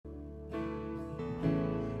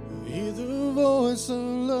voice of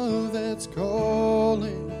love that's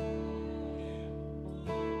calling.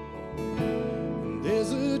 And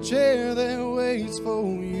there's a chair that waits for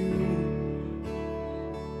you,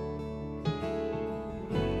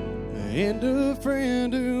 and a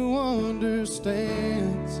friend who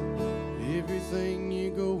understands everything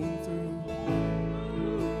you're going through.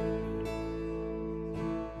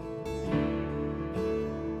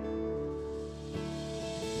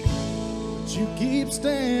 But you keep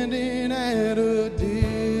standing at a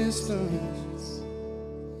distance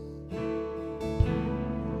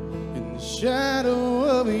in the shadow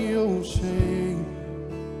of your shame.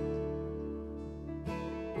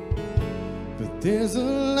 But there's a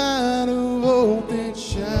light of hope that's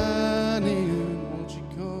shining. Won't you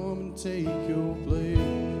come and take your place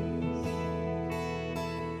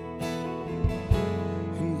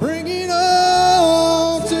and bring it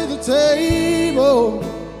all to the table?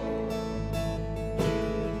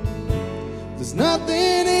 There's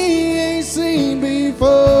nothing he ain't seen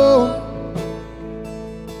before.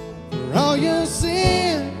 For all your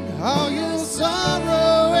sin, all your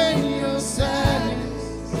sorrow and your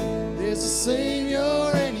sadness, there's a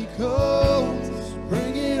Savior and he calls.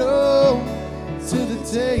 Bring it all to the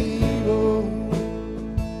table.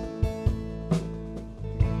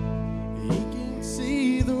 He can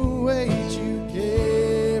see the weight you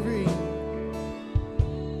carry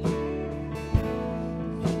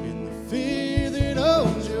and the fear that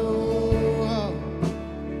holds your heart.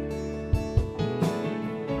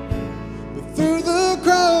 But through the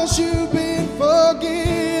cross you've been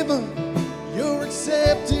forgiven. You're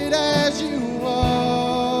accepted as you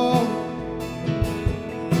are.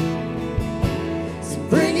 So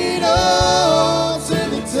bring it all to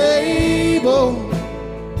the table.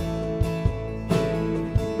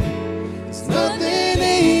 There's nothing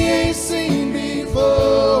he ain't seen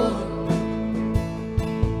before.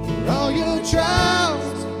 For all your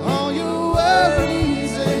trials, all your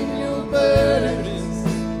worries and your burdens,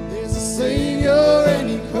 there's a Savior and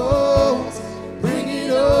he calls. Bring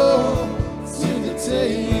it all to the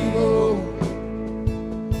table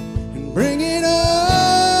and bring it all.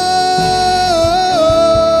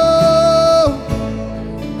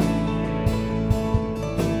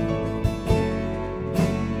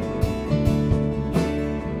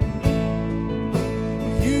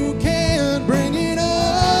 You can bring it all.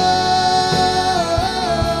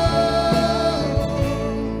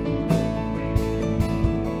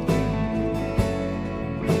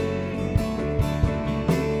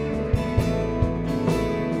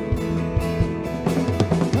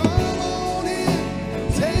 Come on in,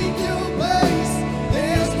 take your place.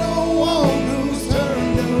 There's no one who's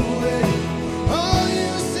turned away. All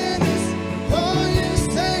you sinners, all you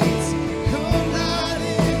saints, come right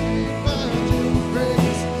in and find your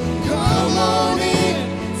grace. Come on in,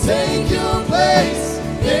 take your place.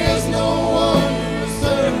 There's no one who's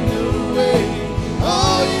turned away.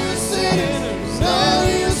 All you sinners, all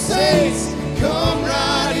you saints, come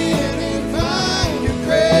right in and find your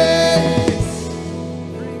grace.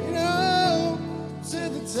 Bring it all to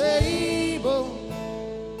the table.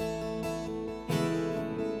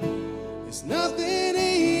 There's nothing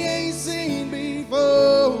he ain't seen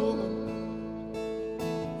before.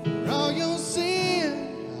 For all your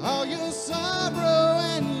sin, all your sorrow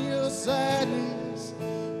and your sadness,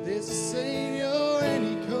 there's a Savior and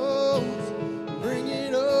he calls. Bring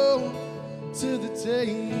it all to the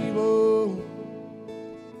table.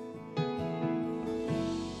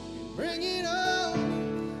 Bring it all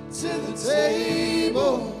to the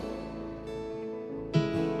table.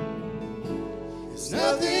 There's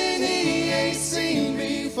nothing he ain't seen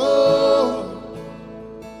before.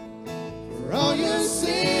 For all your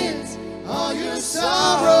sins, all your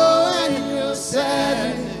sorrow and your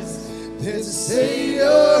sadness, there's a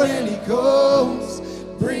Savior and he calls.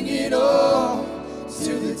 Bring it all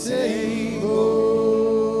to the table.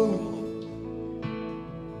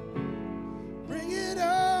 Bring it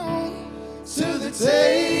all to the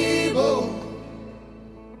table.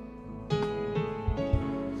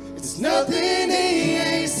 It's nothing he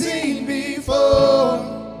ain't seen before.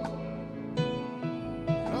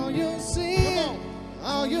 All your sin,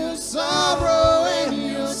 all your sorrow and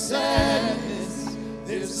your sadness,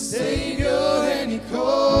 there's a Savior and he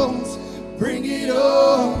calls. Bring it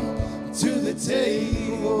all to the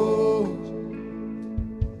table.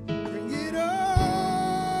 Bring it all.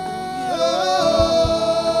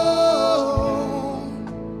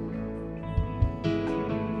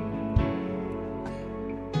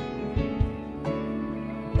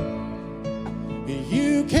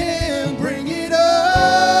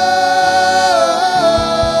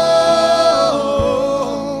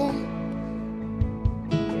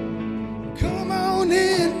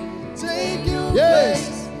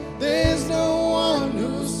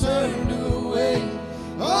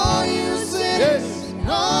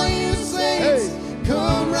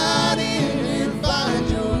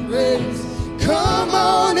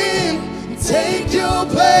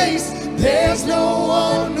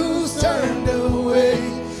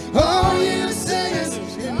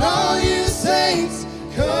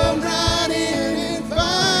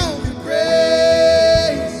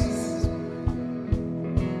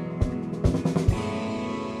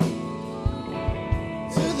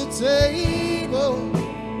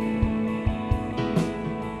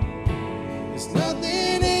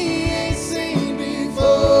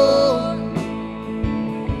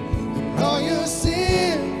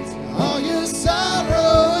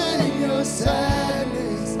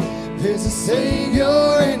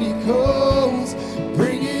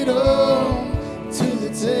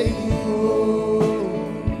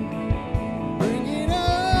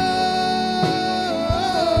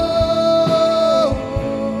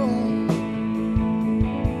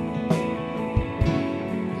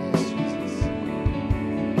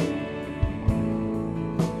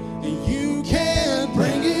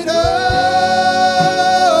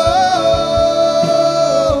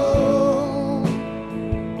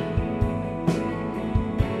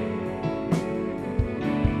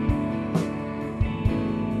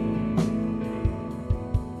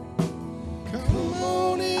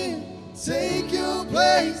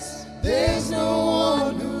 place. There's no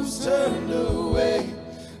one who's turned away.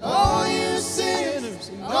 All you sinners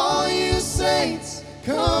and all you saints,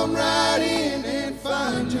 come right in and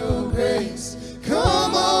find your grace.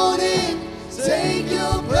 Come on in, take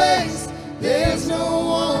your place. There's no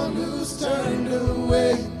one who's turned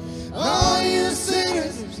away. All you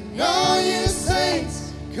sinners and all you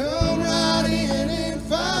saints, come right in and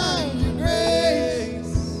find your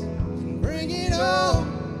grace. And bring it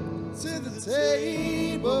on to the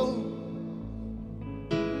table.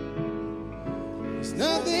 There's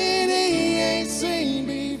nothing he ain't seen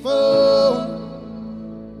before.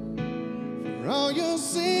 For all your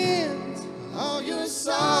sins, all your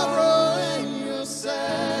sorrow and your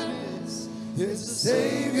sadness, there's a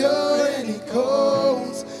Savior and he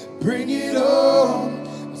calls. Bring it on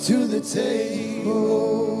to the table.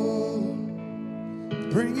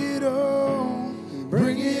 Bring it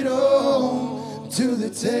on to the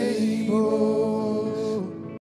table.